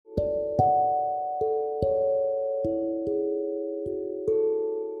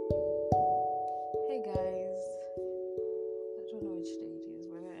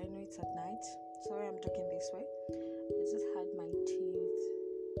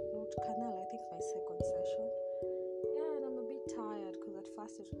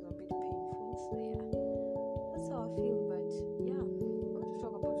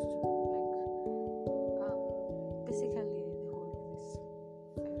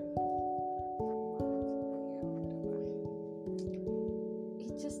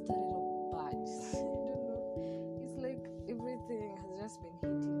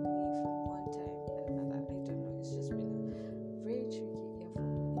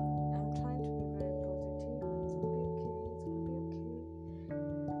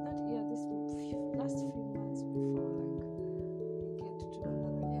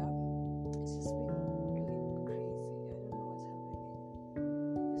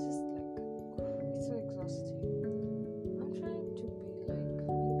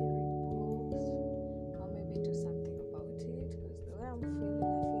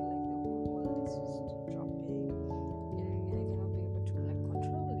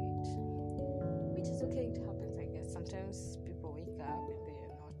which is okay. It happens, I guess. Sometimes people wake up and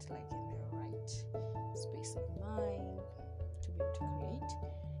they're not like in their right space of mind to be able to create.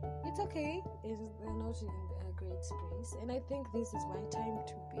 It's okay. They're not in a great space, and I think this is my time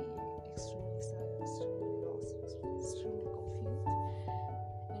to be extremely sad, extremely lost, extremely confused,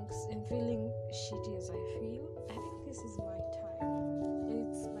 and feeling shitty as I feel. I think this is my time.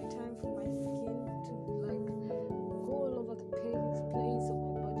 It's my time for my skin to like go all over the place of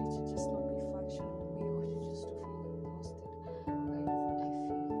my body to just not be functional with me, or to just to feel exhausted. I feel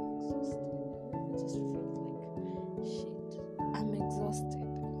exhausted. I just feel like shit. I'm exhausted.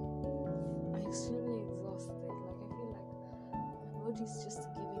 I'm extremely exhausted. Like I feel like my body's just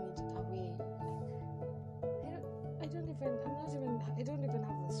giving it away. I don't even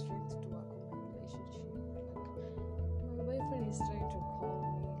have the strength to work on my relationship. Like my boyfriend is trying to call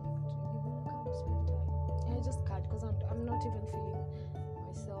me, like, you come spend time. And I just can't, because I'm not even feeling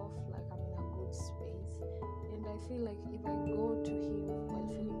myself like I'm in a good space. And I feel like if I go to him while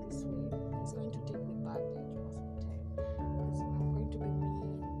feeling this way, he's going to take the bad edge most of the time, because I'm going to be mean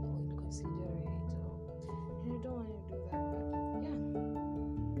or inconsiderate, and I don't want to do that. But yeah,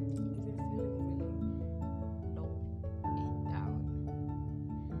 I've been feeling really low and down,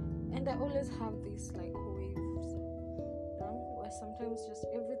 and I always have these like waves, where sometimes just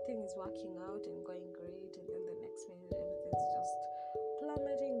everything is working out and going great, and then the next minute everything's just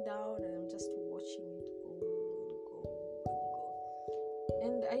plummeting down, and I'm just watching it go and go and go.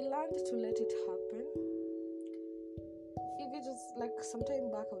 And I learned to let it happen. If it was like sometime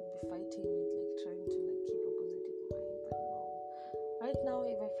back, I would be fighting it, like trying to like keep a positive mind, but no. Right now,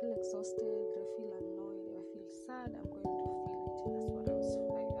 if I feel exhausted, if I feel annoyed, if I feel sad, I'm going to feel it. That's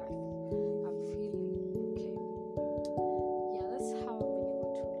what I'm feeling. Okay. Yeah, that's how I've been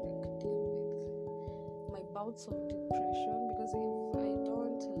able to like deal with my bouts of depression, because if I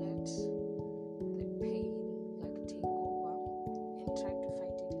don't let the pain like take over and try to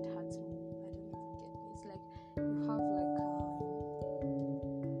fight it, it hurts me. I don't know if you get me. It's like you have like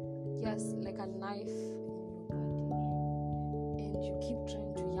like a knife in your body, and you keep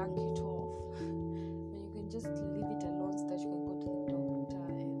trying to yank it off when you can just leave it alone so that you can go to the doctor.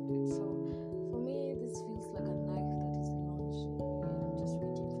 And so for me, this feels like a knife that is launching, and I'm just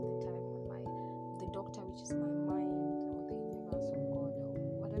waiting for the time when the doctor, which is my mind or the universe or God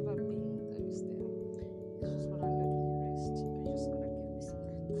or whatever being that is there, is just gonna let me rest. They're just gonna give me some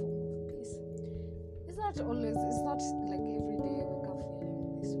form of peace. It's not like every day I wake up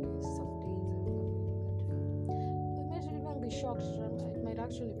feeling this way. Some days I wake up feeling that way. I might even be shocked. It might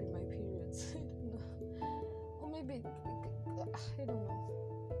actually be my periods. I don't know. Or maybe, I don't know.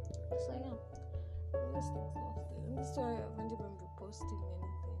 So yeah, I'm just exhausted. And that's why I haven't even been posting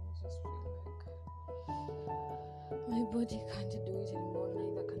anything. I just feel like my body can't do it anymore,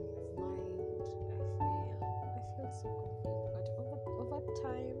 neither can my mind. I feel so confused. But over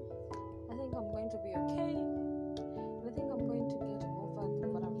time, I think I'm going to be okay. I think I'm going to get over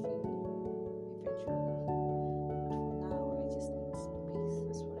what I'm feeling eventually. But for now, I just need space.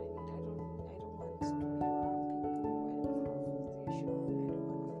 That's what I need. I don't want to be around people. I don't want to force the issue. I don't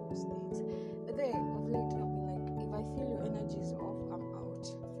want to force things. But then of late, I've been like, if I feel your energy is off, I'm out.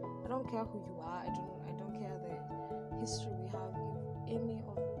 I don't care who you are. I don't care the history we have. If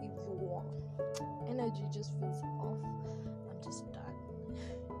your energy just feels off, I'm just done.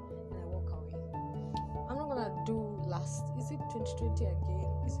 And I walk away. I'm not gonna do is it 2020 again?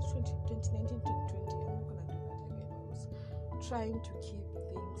 Is it 2019, 2020? I'm not gonna do that again. I was trying to keep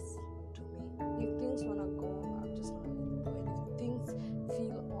things to me. If things wanna go, I'm just gonna let them go. And if things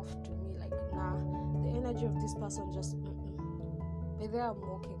feel off to me, like nah, the energy of this person just but there I'm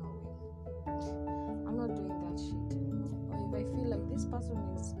walking away. I'm not doing that shit anymore. Or if I feel like this person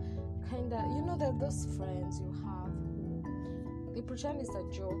is kinda, that those friends you have who they pretend it's a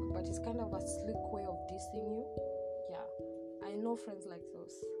joke, but it's kind of a slick way of dissing you. Yeah, I know friends like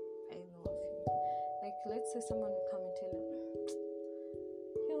those. I know a few. Like, let's say someone will come and tell you,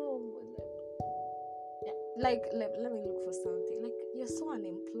 like, let me look for something. Like, you're so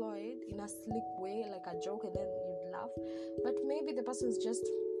unemployed in a slick way, like a joke, and then you'd laugh. But maybe the person's just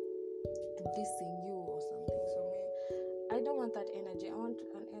dissing you or something. So I don't want that energy. I want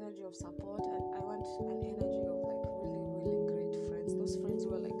an energy of support, and I want an energy of like really, really great friends. Those friends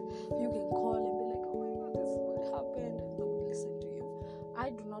who are like, you can call and be like, oh my god, this is what happened, and they would listen to you. I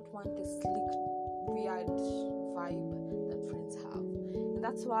do not want the slick, weird vibe that friends have. And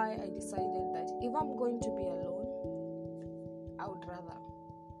that's why I decided that if I'm going to be alone, I would rather.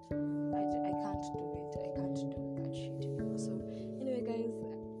 I can't do it. I can't do that shit anymore. So anyway, guys,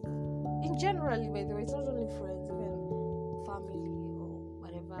 in general, by the way, it's not only friends, even family or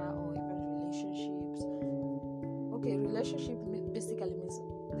whatever, or even relationship relationship basically means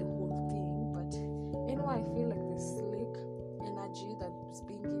the whole thing, but anyway, I feel like this slick energy that's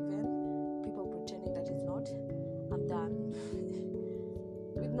being given, people pretending that it's not, I'm done.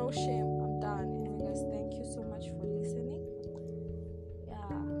 With no shame, I'm done. Anyway, guys, thank you so much for listening. Yeah,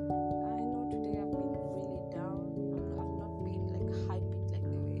 I know today I've been really down. I've not been like hyped like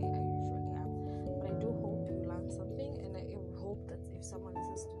the way I usually am, but I do hope you learned something, and I hope that if someone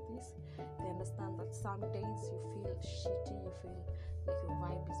listens to this, they understand that some days you feel shitty, you feel like your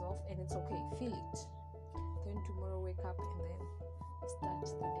vibe is off, and it's okay, feel it. Then tomorrow wake up and then start the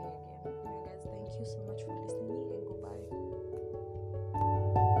day again. Anyway, guys, thank you so much for listening, and goodbye.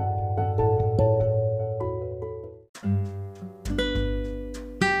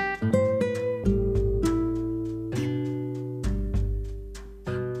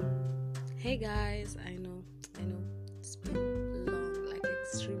 Hey guys, I know it's been long, like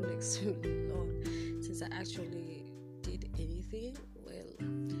extremely long since I actually did anything. Well,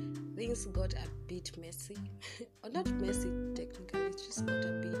 things got a bit messy, or not messy technically, it just got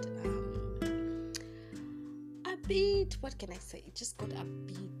a bit, what can I say? It just got a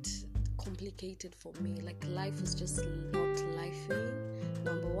bit complicated for me. Like life was just not lifing.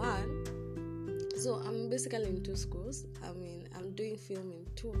 Number one, so I'm basically in two schools. I'm doing film in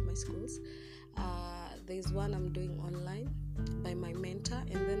two of my schools. There's one I'm doing online by my mentor,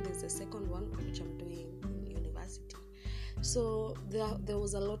 and then there's a second one which I'm doing in university. So there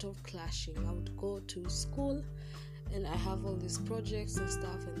was a lot of clashing. I would go to school and I have all these projects and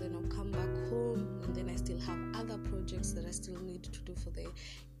stuff, and then I'll come back home, and then I still have other projects that I still need to do for the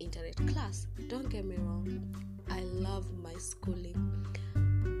internet class. Don't get me wrong, I love my schooling.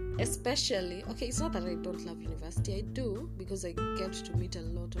 Especially, okay, it's not that I don't love university, I do, because I get to meet a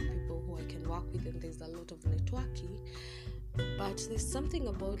lot of people who I can work with, and there's a lot of networking. But there's something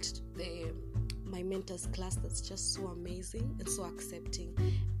about my mentor's class that's just so amazing and so accepting.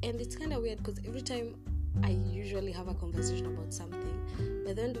 And it's kind of weird because every time I usually have a conversation about something,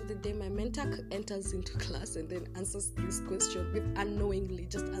 by the end of the day, my mentor enters into class and then answers this question with unknowingly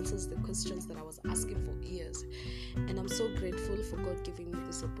just answers the questions that I was asking for years. And I'm so grateful for God giving me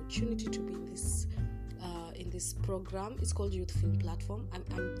this opportunity to be in this program. It's called Youth Film Platform.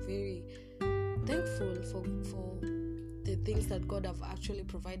 I'm very thankful for the things that God have actually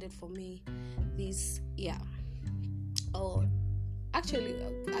provided for me this year. Actually,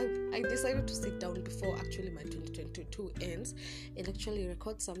 I decided to sit down before actually my 2022 ends and actually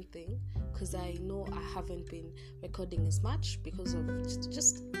record something, because I know I haven't been recording as much because of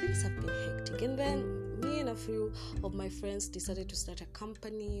just things have been hectic. And then me and a few of my friends decided to start a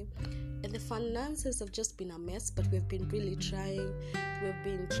company, and the finances have just been a mess, but we've been really trying. We've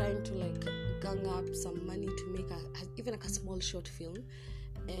been trying to like gang up some money to make even a small short film.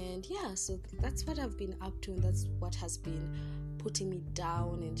 And yeah, so that's what I've been up to, and that's what has been putting me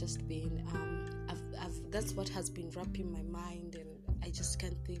down, and just been that's what has been wrapping my mind, and I just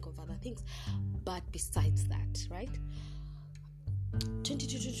can't think of other things. But besides that, right,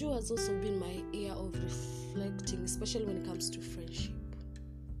 2022 has also been my year of reflecting, especially when it comes to friendship,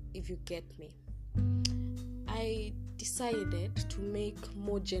 if you get me. I decided to make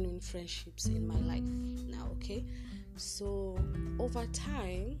more genuine friendships in my life now, okay? So over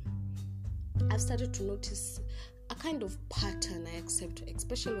time, I've started to notice a kind of pattern I accept,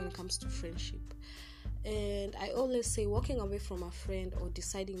 especially when it comes to friendship. And I always say walking away from a friend or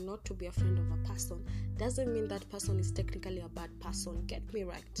deciding not to be a friend of a person doesn't mean that person is technically a bad person. Get me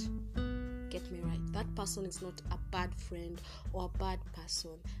right. That person is not a bad friend or a bad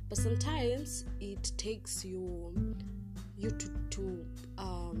person. But sometimes it takes you to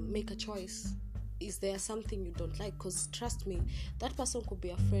make a choice. Is there something you don't like? Because trust me, that person could be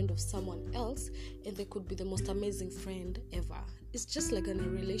a friend of someone else, and they could be the most amazing friend ever. It's just like in a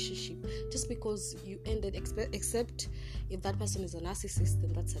relationship. Just because you ended, except if that person is a narcissist,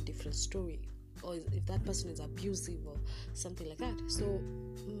 then that's a different story. Or if that person is abusive or something like that. So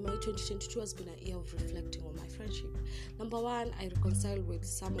my 2022 has been a year of reflecting on my friendship. Number one, I reconciled with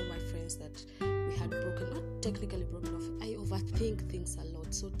some of my friends that we had not technically broken off. I overthink things a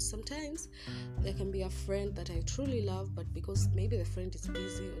lot. So sometimes there can be a friend that I truly love, but because maybe the friend is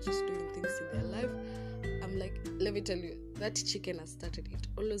busy or just doing things in their life, I'm like, let me tell you, that chicken has started. It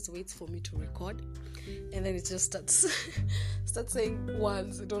always waits for me to record, and then it just starts saying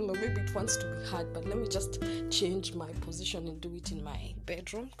words. I don't know, maybe it wants to be heard, but let me just change my position and do it in my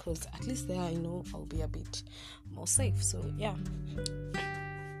bedroom, because at least there I know I'll be a bit more safe. So yeah.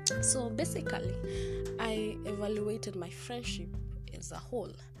 So basically, I evaluated my friendship as a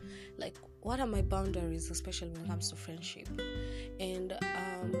whole. Like, what are my boundaries, especially when it comes to friendship? And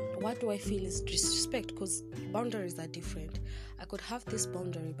what what do I feel is disrespect? Because boundaries are different. I could have this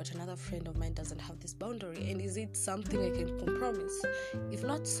boundary, but another friend of mine doesn't have this boundary. And is it something I can compromise? If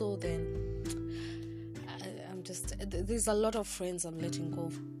not so, then there's a lot of friends I'm letting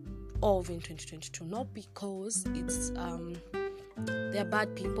go of in 2022. Not because it's they're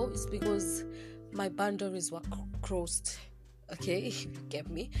bad people. It's because my boundaries were crossed. Okay, if you get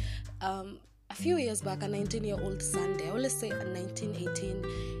me. A few years back, a 19-year-old Sunday, I always say a 19, 18,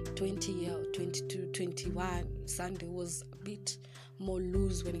 20, 22, 21 Sunday was a bit more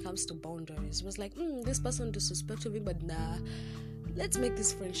loose when it comes to boundaries. It was like, this person disrespected me, but nah, let's make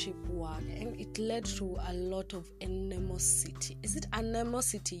this friendship work. And it led to a lot of animosity. Is it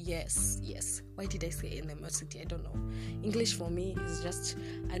animosity? Yes. Why did I say animosity? I don't know. English for me is just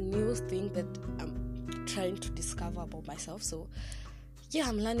a new thing that I'm trying to discover about myself. So yeah,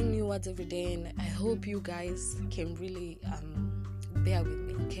 I'm learning new words every day, and I hope you guys can really bear with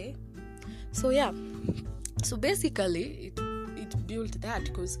me, okay? So yeah, so basically it built that,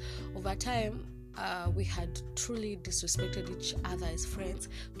 because over time we had truly disrespected each other as friends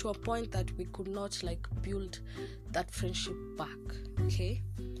to a point that we could not build that friendship back, okay?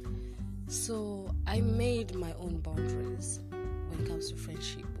 So I made my own boundaries when it comes to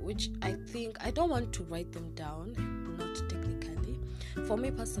friendship, which I think I don't want to write them down, not technically. For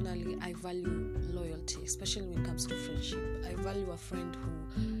me personally, I value loyalty, especially when it comes to friendship. I value a friend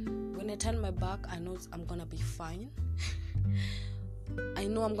who, when I turn my back, I know I'm gonna be fine. I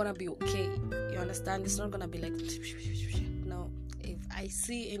know I'm gonna be okay. You understand? It's not gonna be like, no. If I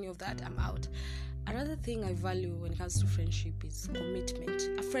see any of that, I'm out. Another thing I value when it comes to friendship is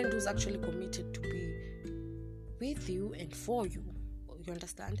commitment. A friend who's actually committed to be with you and for you. You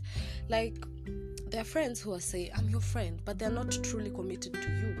understand? There are friends who are saying, I'm your friend, but they're not truly committed to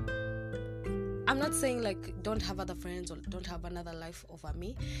you. I'm not saying don't have other friends or don't have another life over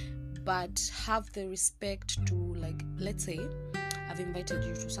me, but have the respect to let's say I've invited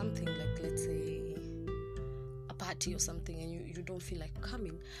you to something, let's say a party or something, and you don't feel like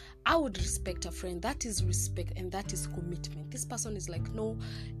coming. I would respect a friend. That is respect, and that is commitment. This person is no,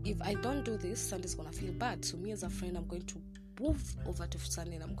 if I don't do this, Sunday's gonna feel bad. So me as a friend, I'm going to move over to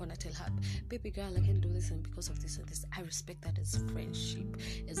Sunday and I'm gonna tell her, baby girl, I can't do this, and because of this and this. I respect that as friendship,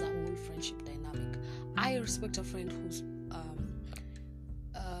 as a whole friendship dynamic. I respect a friend who's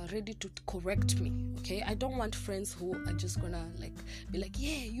ready to correct me, okay? I don't want friends who are just gonna be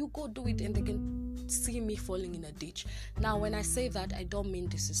yeah, you go do it, and they can see me falling in a ditch. Now when I say that, I don't mean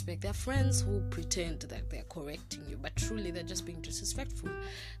disrespect. There are friends who pretend that they're correcting you, but truly they're just being disrespectful.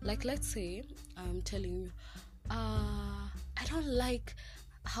 Let's say I'm telling you, I don't like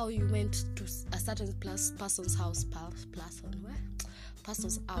how you went to a certain person's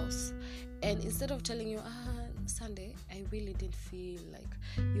house, and instead of telling you, Sunday, I really didn't feel like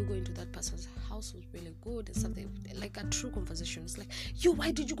you going to that person's house was really good and something, a true conversation. It's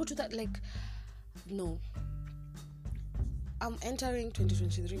why did you go to that? No. I'm entering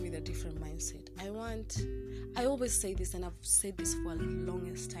 2023 with a different mindset. I always say this, and I've said this for the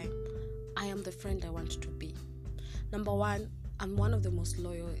longest time. I am the friend I want to be. Number one, I'm one of the most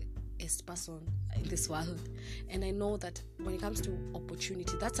loyalist person in this world, and I know that when it comes to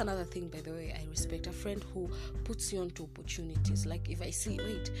opportunity, that's another thing, by the way. I respect a friend who puts you onto opportunities. If I see,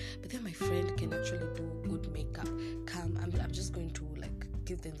 wait, but then my friend can actually do good makeup, I'm just going to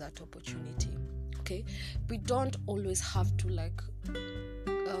give them that opportunity, okay? We don't always have to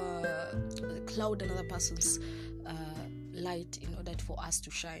cloud another person's light in order for us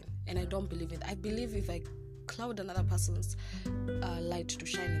to shine, and I don't believe it. I believe if I cloud another person's light to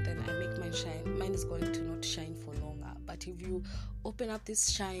shine, and then I make mine shine, mine is going to not shine for longer. But if you open up this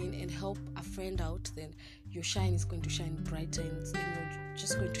shine and help a friend out, then your shine is going to shine brighter, and you're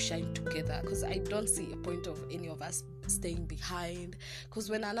just going to shine together. Because I don't see a point of any of us staying behind, because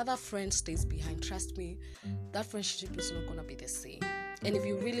when another friend stays behind, trust me, that friendship is not going to be the same. And if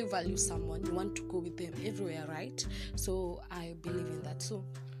you really value someone, you want to go with them everywhere, right? So I believe in that. So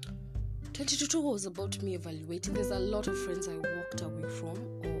 2022 was about me evaluating. There's a lot of friends I walked away from,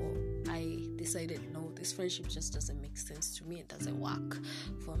 or I decided, no, this friendship just doesn't make sense to me. It doesn't work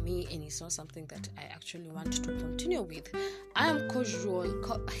for me, and it's not something that I actually want to continue with. I am casual.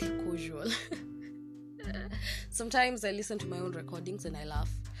 Sometimes I listen to my own recordings and I laugh.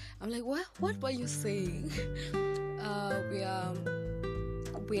 I'm like, what were you saying?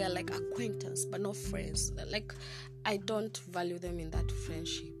 We are acquaintance, but not friends. I don't value them in that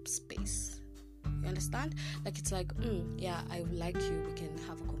friendship space. You understand? It's yeah, I like you. We can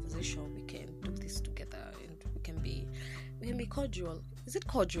have a conversation. We can do this together, and we can be cordial. Is it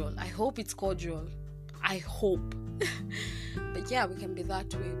cordial? I hope it's cordial. I hope. But yeah, we can be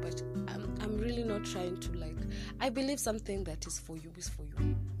that way, but I'm really not trying to, like, I believe something that is for you is for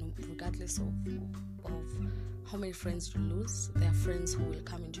you, regardless of how many friends you lose. There are friends who will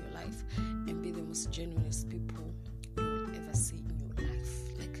come into your life and be the most genuinest people you will ever see in your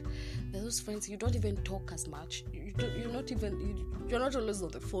life. Like, those friends you don't even talk as much. You're not always on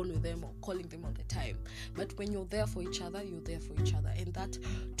the phone with them or calling them all the time. But when you're there for each other, you're there for each other, and that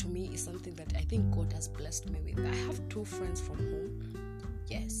to me is something that I think God has blessed me with. I have 2 friends from home,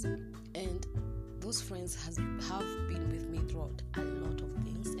 yes, and those friends have been with me throughout a lot of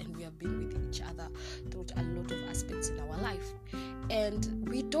things, and we have been with each other throughout a lot of aspects in our life. And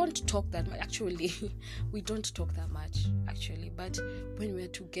we don't talk that much, actually. We don't talk that much, actually. But when we're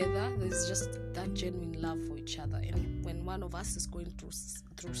together, there's just that genuine love for each other. And when one of us is going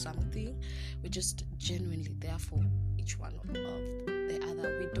through something, we're just genuinely there for each one of the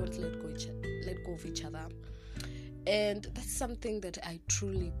other. We don't let go of each other. And that's something that I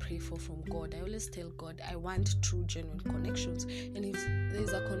truly pray for from God. I always tell God I want true, genuine connections. And if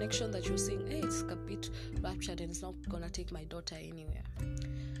there's a connection that you're saying, hey, it's a bit ruptured and it's not gonna take my daughter anywhere,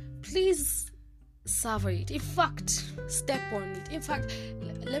 please savor it. In fact, step on it. In fact,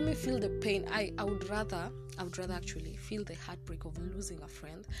 let me feel the pain. I would rather actually feel the heartbreak of losing a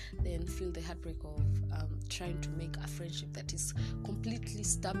friend than feel the heartbreak of trying to make a friendship that is completely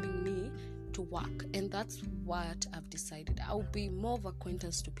stabbing me to work. And that's what I've decided. I'll be more of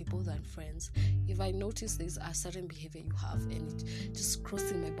acquaintance to people than friends. If I notice there's a certain behavior you have and it just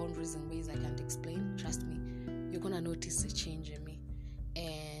crossing my boundaries in ways I can't explain, trust me, you're gonna notice a change in me.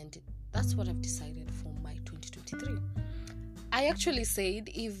 And that's what I've decided for my 2023. I actually said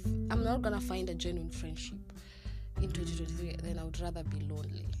if I'm not gonna find a genuine friendship in 2023, then I would rather be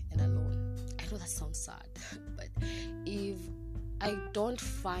lonely and alone. I know that sounds sad, but if I don't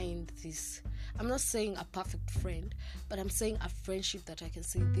find this, I'm not saying a perfect friend, but I'm saying a friendship that I can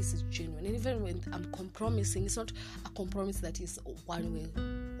say this is genuine. And even when I'm compromising, it's not a compromise that is one way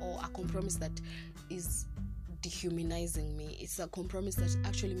or a compromise that is dehumanizing me. It's a compromise that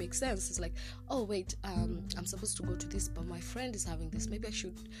actually makes sense. It's like, oh wait, I'm supposed to go to this, but my friend is having this. Maybe I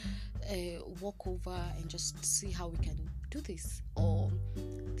should walk over and just see how we can do this. Or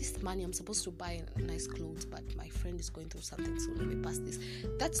this money, I'm supposed to buy nice clothes, but my friend is going through something, so let me pass this.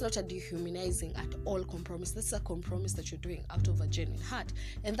 That's not a dehumanizing at all compromise. That's a compromise that you're doing out of a genuine heart,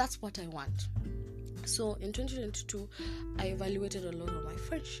 and that's what I want. So in 2022, I evaluated a lot of my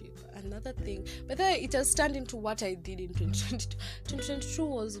friendship. Another thing, but then it has turned into what I did in 2022. 2022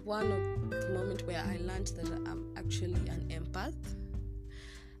 was one of the moments where I learned that I'm actually an empath.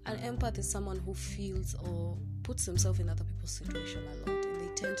 An empath is someone who feels or puts himself in other people's situation a lot, and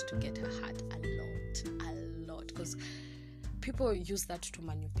they tend to get hurt a lot, because people use that to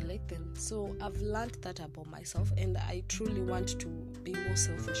manipulate them. So I've learned that about myself, and I truly want to be more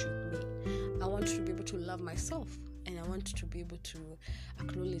selfish with me. I want to be able to love myself, and I want to be able to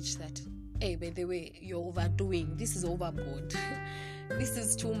acknowledge that, hey, by the way, you're overdoing. This is overboard. This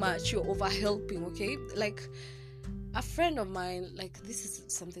is too much. You're overhelping, okay? Like, a friend of mine, like, this is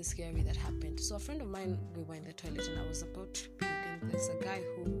something scary that happened. So a friend of mine, we were in the toilet and I was about to puke, and there's a guy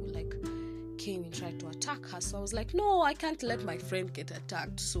who, like, came and tried to attack her. So I was like, no, I can't let my friend get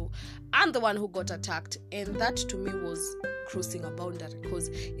attacked. So I'm the one who got attacked, and that to me was crossing a boundary, because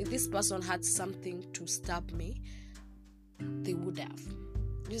if this person had something to stab me, they would have.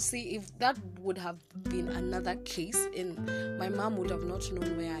 You see, if that would have been another case, and my mom would have not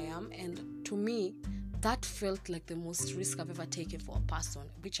known where I am, and to me, that felt like the most risk I've ever taken for a person,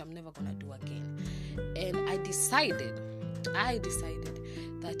 which I'm never gonna do again. And I decided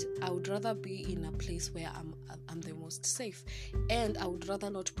that I would rather be in a place where I'm the most safe, and I would rather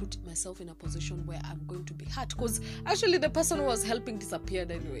not put myself in a position where I'm going to be hurt, because actually the person who was helping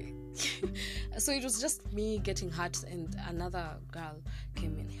disappeared anyway. So it was just me getting hurt, and another girl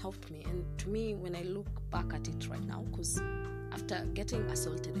came and helped me. And to me, when I look back at it right now, because after getting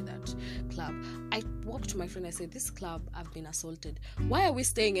assaulted in that club, I walked to my friend. I said, this club, I've been assaulted. Why are we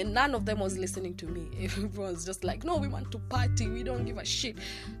staying? And none of them was listening to me. Everyone was just like, no, we want to party. We don't give a shit.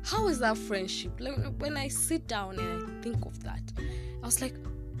 How is that friendship? Like, when I sit down and I think of that, I was like,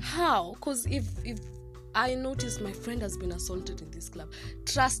 how? Because if I notice my friend has been assaulted in this club,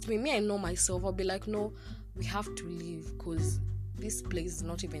 trust me, I know myself. I'll be like, no, we have to leave, because this place is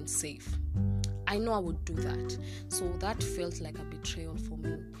not even safe. I know I would do that. So that felt like a betrayal for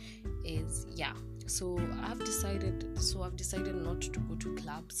me. So I've decided not to go to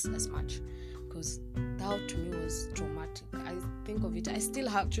clubs as much, because that to me was traumatic. I think of it, I still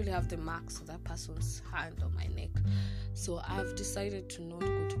actually have the marks of that person's hand on my neck. So I've decided to not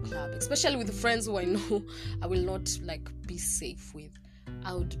go to club, especially with friends who I know I will not like be safe with.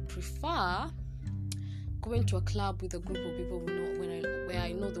 I would prefer going to a club with a group of people where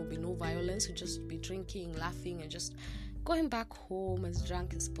I know there will be no violence, who just be drinking, laughing, and just going back home as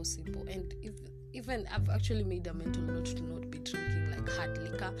drunk as possible. And even I've actually made a mental note to not be drinking like hard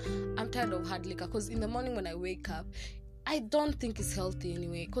liquor. I'm tired of hard liquor because in the morning when I wake up, I don't think it's healthy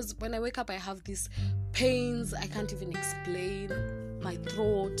anyway, because when I wake up I have these pains I can't even explain. My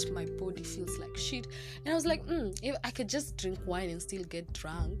throat, my body feels like shit. And I was like, if I could just drink wine and still get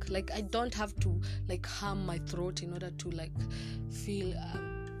drunk, like I don't have to like harm my throat in order to like feel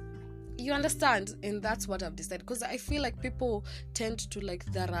you understand. And that's what I've decided, because I feel like people tend to like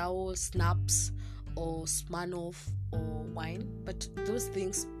dharau snaps or Smirnoff or wine, but those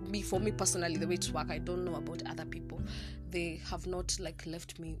things, for me personally, the way it work, I don't know about other people, they have not like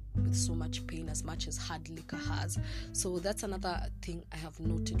left me with so much pain as much as hard liquor has. So that's another thing I have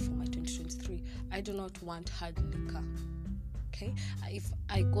noted for my 2023. I do not want hard liquor. Okay, if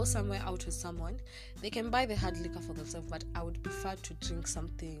I go somewhere out with someone, they can buy the hard liquor for themselves, but I would prefer to drink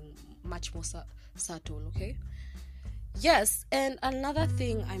something much more subtle. Okay. Yes, and another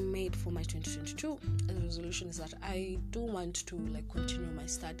thing I made for my 2022 resolution is that I do want to like continue my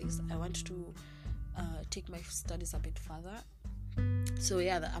studies. I want to take my studies a bit further. So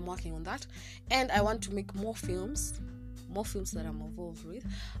yeah, I'm working on that, and I want to make more films that I'm involved with.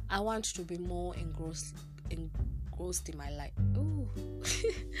 I want to be more engrossed in my life. Ooh.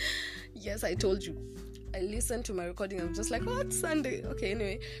 Yes, I told you. I listened to my recording. I'm just like, oh, it's Sunday. Okay,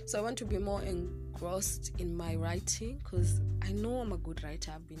 anyway. So I want to be more engrossed in my writing, because I know I'm a good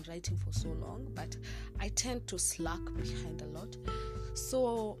writer. I've been writing for so long, but I tend to slack behind a lot.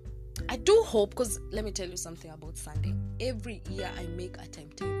 So I do hope, because let me tell you something about Sunday. Every year I make a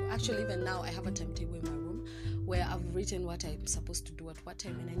timetable. Actually, even now I have a timetable in my room where I've written what I'm supposed to do at what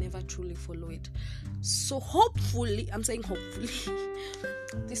time, and I never truly follow it. So hopefully, I'm saying hopefully,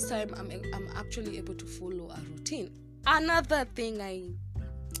 this time I'm actually able to follow a routine. Another thing I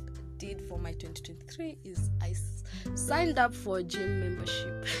did for my 2023 is I signed up for a gym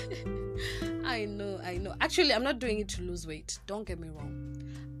membership. I know. Actually, I'm not doing it to lose weight. Don't get me wrong.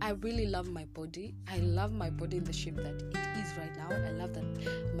 I really love my body. I love my body in the shape that it is right now. I love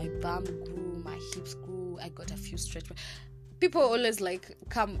that my bum grew, my hips grew. I got a few stretch marks. People always like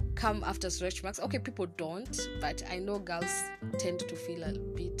come after stretch marks. Okay, people don't, but I know girls tend to feel a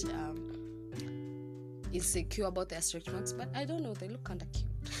bit insecure about their stretch marks. But I don't know, they look kind of cute.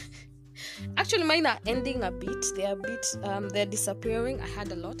 Actually, mine are ending a bit. They're disappearing. I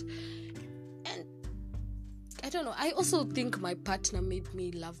had a lot. I don't know. I also think my partner made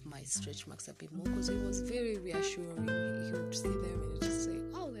me love my stretch marks a bit more, because it was very reassuring. He would see them and just say,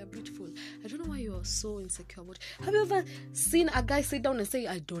 "Oh, they're beautiful." I don't know why you are so insecure about it. Have you ever seen a guy sit down and say,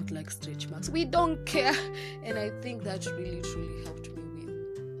 "I don't like stretch marks"? We don't care. And I think that really, truly helped me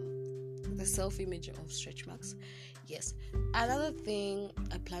with the self-image of stretch marks. Yes. Another thing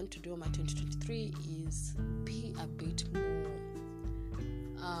I plan to do on my 2023 is be a bit more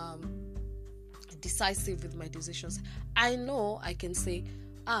decisive with my decisions. I know I can say,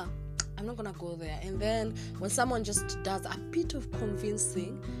 I'm not gonna go there, and then when someone just does a bit of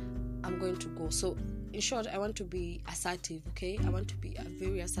convincing, I'm going to go. So in short, I want to be assertive. Okay, I want to be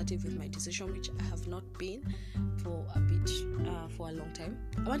very assertive with my decision, which I have not been for a long time.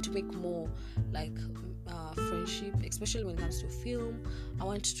 I want to make more like friendship, especially when it comes to film. I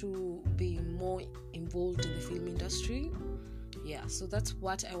want to be more involved in the film industry. Yeah, so that's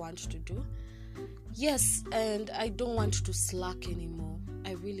what I want to do. Yes, and I don't want to slack anymore.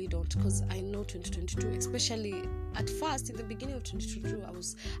 I really don't, because I know 2022, especially at first in the beginning of 2022, I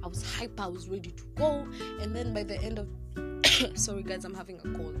was hyper, I was ready to go, and then by the end of sorry guys, I'm having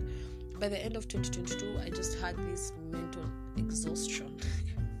a cold. By the end of 2022, I just had this mental exhaustion.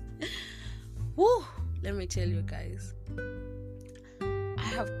 Woo! Let me tell you guys, I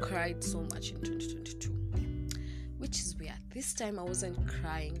have cried so much in 2022. Which is weird. This time I wasn't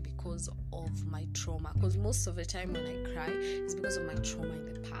crying because of my trauma, because most of the time when I cry it's because of my trauma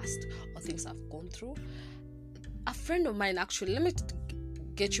in the past or things I've gone through. A friend of mine, actually, let me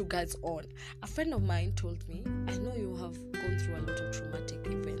get you guys on. A friend of mine told me, I know you have gone through a lot of traumatic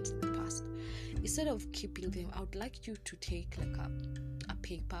events in the past. Instead of keeping them, I would like you to take like a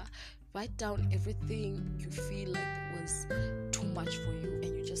paper, write down everything you feel like was too much for you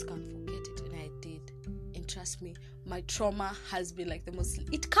and you just can't forget it. And I did. And trust me, my trauma has been like the most,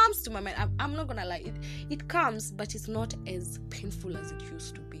 it comes to my mind. I'm not gonna lie, it comes, but it's not as painful as it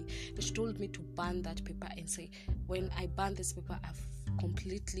used to be. And she told me to burn that paper and say, when I burn this paper, I've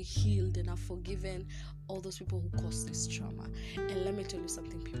completely healed and I've forgiven all those people who caused this trauma. And let me tell you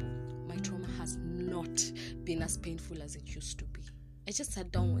something, people, my trauma has not been as painful as it used to be. I just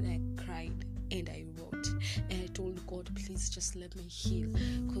sat down when I cried and I wrote and I told God, please just let me heal,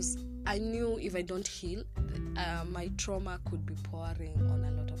 because I knew if I don't heal, my trauma could be pouring on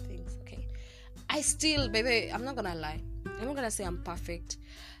a lot of things. Okay, I still, baby, I'm not gonna lie, I'm not gonna say I'm perfect.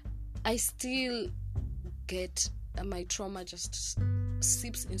 I still get my trauma just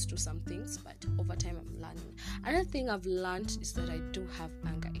seeps into some things, but over time I'm learning. Another thing I've learned is that I do have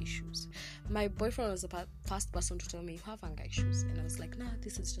anger issues. My boyfriend was the first person to tell me, you have anger issues, and I was like, nah,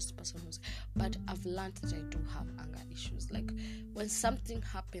 this is just a person who's, but I've learned that I do have anger issues. Like when something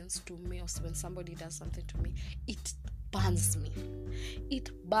happens to me or when somebody does something to me, it burns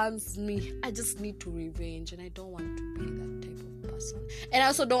me. I just need to revenge, and I don't want to be that type of person. And I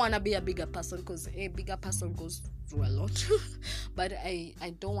also don't want to be a bigger person, because a bigger person goes through a lot. But I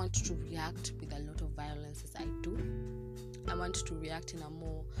don't want to react with a lot of violence as I do. I want to react in a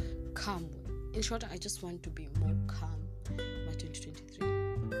more calm way. In short, I just want to be more calm by 2023.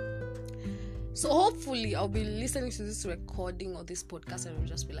 So hopefully I'll be listening to this recording or this podcast and I'll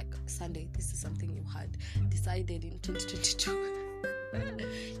just be like, Sunday, this is something you had decided in 2022.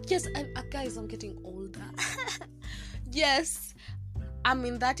 Yes, and guys, I'm getting older. Yes, I'm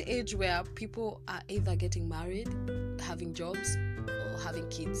in that age where people are either getting married, having jobs, or having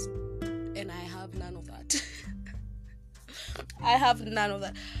kids. And I have none of that.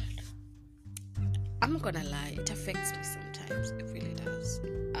 I'm not gonna lie, it affects me sometimes. It really does.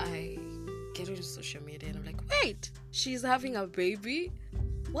 I get into social media and I'm like, wait, she's having a baby?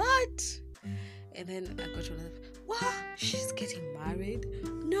 What? And then I got to another, what? She's getting married?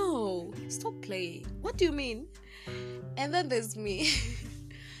 No, stop playing. What do you mean? And then there's me.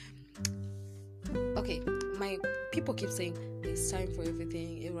 Okay, my people keep saying there's time for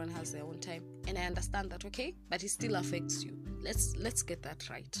everything, everyone has their own time, and I understand that, okay, but it still affects you. Let's get that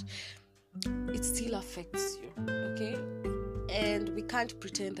right. It still affects you, okay? And we can't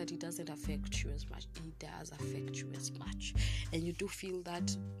pretend that it doesn't affect you as much. It does affect you as much. And you do feel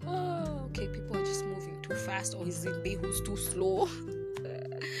that, oh, okay, people are just moving too fast, or is it me who's too slow?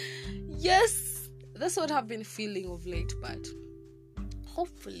 Yes, that's what I've been feeling of late, but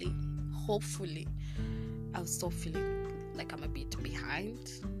hopefully, I'll stop feeling like I'm a bit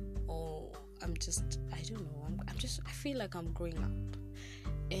behind, or I'm just, I don't know, I feel like I'm growing up.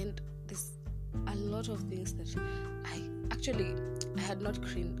 And there's a lot of things that I had not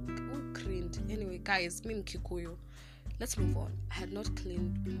cleaned. Anyway, guys, me Kikuyu. Let's move on. I had not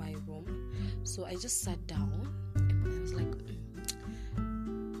cleaned my room, so I just sat down and I was like,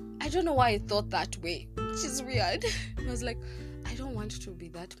 I don't know why I thought that way, which is weird. I was like, I don't want to be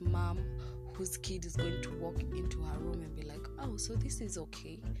that mom whose kid is going to walk into her room and be like, oh, so this is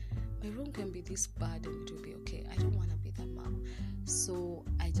okay. My room can be this bad and it will be okay. I don't want to be that mom. So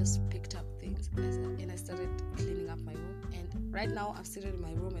I just picked up things and I started cleaning up my room. And right now I'm sitting in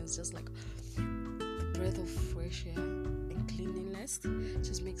my room and it's just like the breath of fresh air and cleanliness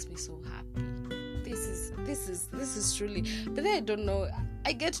just makes me so happy. This is truly, but then I don't know,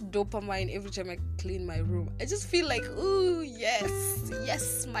 I get dopamine every time I clean my room. I just feel like, ooh,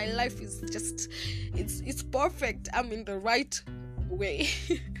 yes, my life is just, it's perfect. I'm in the right way.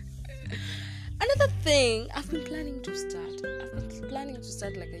 Another thing I've been planning to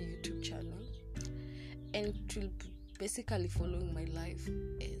start like a YouTube channel, and it will basically following my life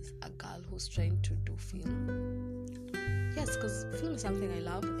as a girl who's trying to do film. Yes, because film is something I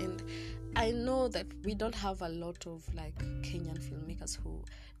love, and I know that we don't have a lot of like Kenyan filmmakers who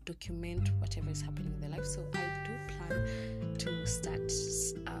document whatever is happening in their life. So I do plan to start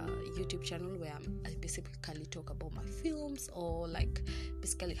a YouTube channel where I basically talk about my films, or like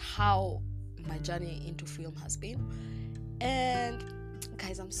basically how my journey into film has been. And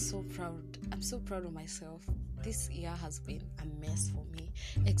guys, I'm so proud of myself. This year has been a mess for me.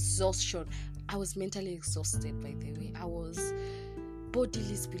 Exhaustion. I was mentally exhausted, by the way. I was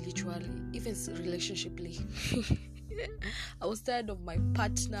bodily, spiritually, even relationshiply. I was tired of my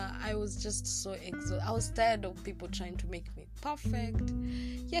partner. I was just so exhausted. I was tired of people trying to make me perfect.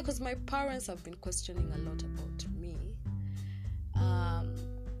 Yeah, because my parents have been questioning a lot about me.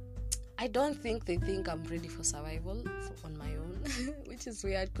 I don't think they think I'm ready for survival on my own, which is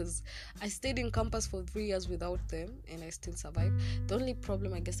weird because I stayed in campus for 3 years without them and I still survived. The only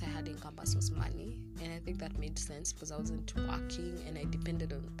problem I guess I had in campus was money, and I think that made sense because I wasn't working and I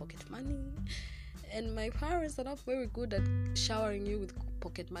depended on pocket money. And my parents are not very good at showering you with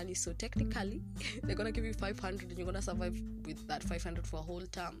pocket money, so technically they're gonna give you 500 and you're gonna survive with that 500 for a whole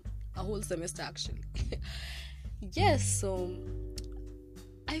term, a whole semester actually. Yes, so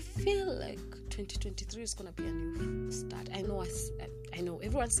I feel like 2023 is gonna be a new start. I know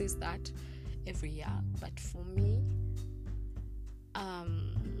everyone says that every year, but for me,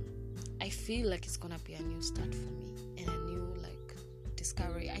 I feel like it's gonna be a new start for me and a new like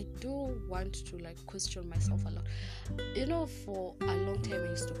discovery. I do want to like question myself a lot. For a long time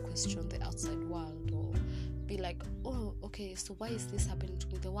I used to question the outside world, or be like, oh, okay, so why is this happening to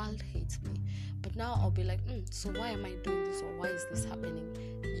me? The world hates me. But now I'll be like, so why am I doing this, or why is this happening?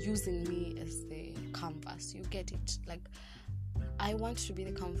 Using me as the canvas. You get it? Like, I want to be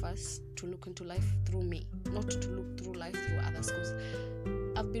the canvas to look into life through me, not to look through life through others. Because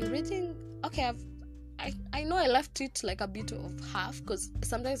I've been reading. Okay, I know I left it like a bit of half, because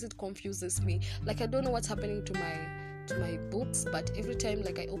sometimes it confuses me. Like, I don't know what's happening to my books, but every time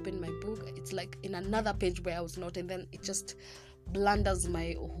like I open my book, it's like in another page where I was not, and then it just blunders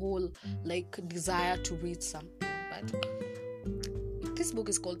my whole like desire to read something. But this book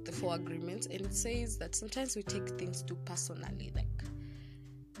is called The 4 Agreements, and it says that sometimes we take things too personally. Like,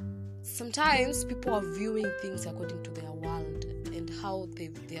 sometimes people are viewing things according to their world and how they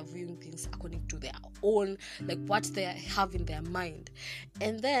are viewing things according to their own, like what they have in their mind,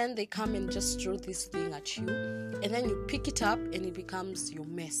 and then they come and just throw this thing at you, and then you pick it up and it becomes your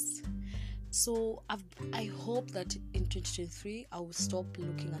mess. So I hope that in 2023 I will stop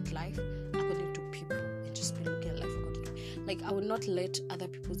looking at life according to people and just be looking at life according to, like, I will not let other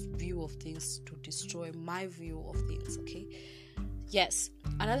people's view of things to destroy my view of things. Okay, yes,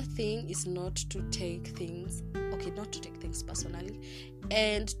 another thing is not to take things personally,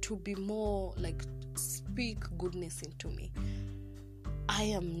 and to be more like speak goodness into me. I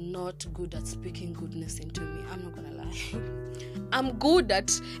am not good at speaking goodness into me. I'm not gonna lie. I'm good at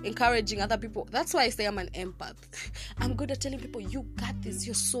encouraging other people. That's why I say I'm an empath. I'm good at telling people, you got this,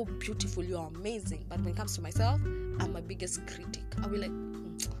 you're so beautiful, you're amazing. But when it comes to myself, I'm my biggest critic. I'll be like,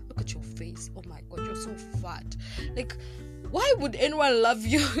 look at your face. Oh my God, you're so fat. Like, why would anyone love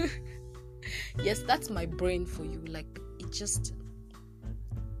you? Yes, that's my brain for you. Like, it just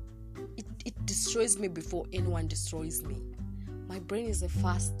it destroys me before anyone destroys me. My brain is a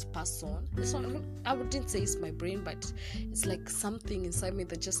fast person. I wouldn't say it's my brain, but it's like something inside me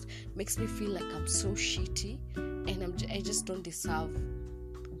that just makes me feel like I'm so shitty, and I just don't deserve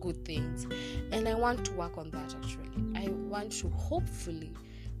good things. And I want to work on that. Actually, I want to hopefully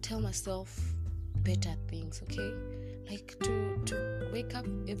tell myself better things. Okay, like to wake up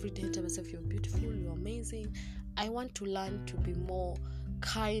every day and tell myself, you're beautiful, you're amazing. I want to learn to be more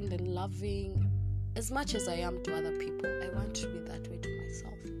kind and loving. As much as I am to other people, I want to be that way to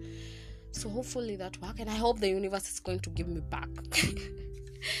myself. So hopefully that works, and I hope the universe is going to give me back.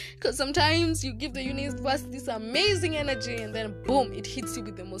 Because sometimes you give the universe this amazing energy, and then boom, it hits you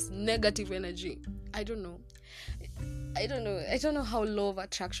with the most negative energy. I don't know how law of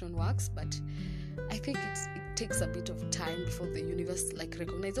attraction works, but I think it takes a bit of time before the universe like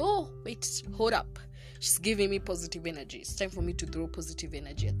recognizes, oh wait, hold up, she's giving me positive energy, it's time for me to throw positive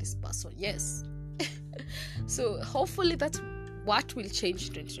energy at this person. Yes. So hopefully that's what will change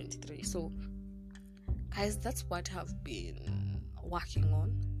 2023. So guys, that's what I've been working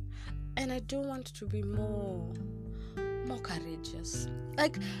on, and I do want to be more courageous.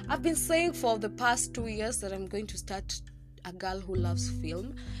 Like, I've been saying for the past 2 years that I'm going to start A Girl Who Loves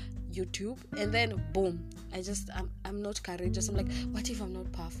Film YouTube, and then boom, I'm not courageous. I'm like, what if I'm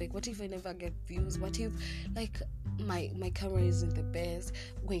not perfect? What if I never get views? What if like my camera isn't the best?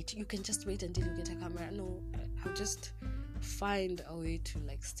 Wait, you can just wait until you get a camera. No, I'll just find a way to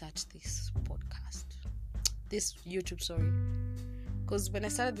like start this YouTube, sorry. Because when I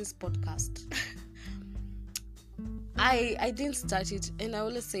started this podcast, I didn't start it, and I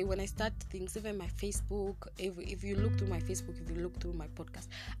always say when I start things, even my Facebook, if you look through my Facebook, if you look through my podcast,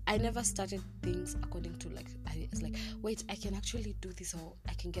 I never started things according to like, it's like, wait, I can actually do this, or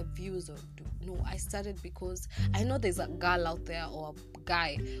I can get views, or do. No, I started because I know there's a girl out there or a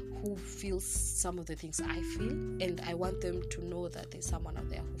guy who feels some of the things I feel, and I want them to know that there's someone out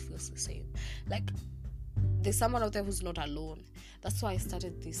there who feels the same. Like, there's someone out there who's not alone. That's why I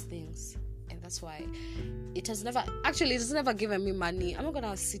started these things. And that's why it has never given me money. I'm not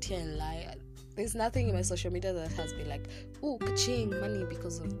gonna sit here and lie. There's nothing in my social media that has been like, oh, ka-ching, money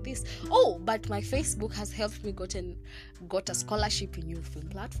because of this. Oh, but my Facebook has helped me got a scholarship in Youth Film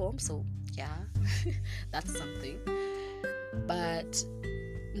Platform. So yeah, that's something. But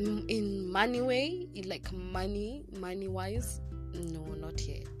in money way, money wise, no, not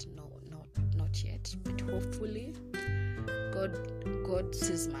yet. Not yet. But hopefully God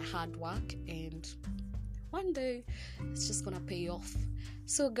sees my hard work, and one day it's just gonna pay off.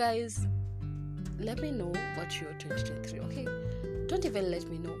 So guys, let me know what your 2023, okay? don't even let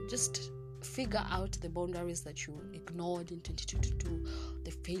me know. Just figure out the boundaries that you ignored in 2022,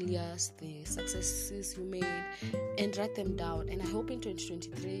 the failures, the successes you made, and write them down. And I hope in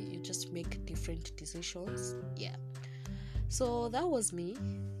 2023 you just make different decisions. Yeah. So that was me.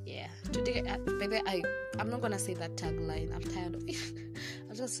 Yeah. Today, maybe I'm not gonna say that tagline. I'm tired of it.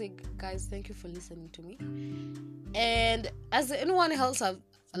 I'll just say, guys, thank you for listening to me. And as anyone else have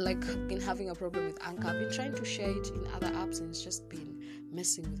been having a problem with Anchor, I've been trying to share it in other apps, and it's just been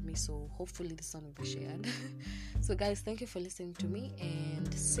messing with me. So hopefully this one will be shared. So guys, thank you for listening to me,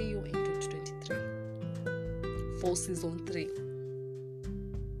 and see you in 2023 for season 3.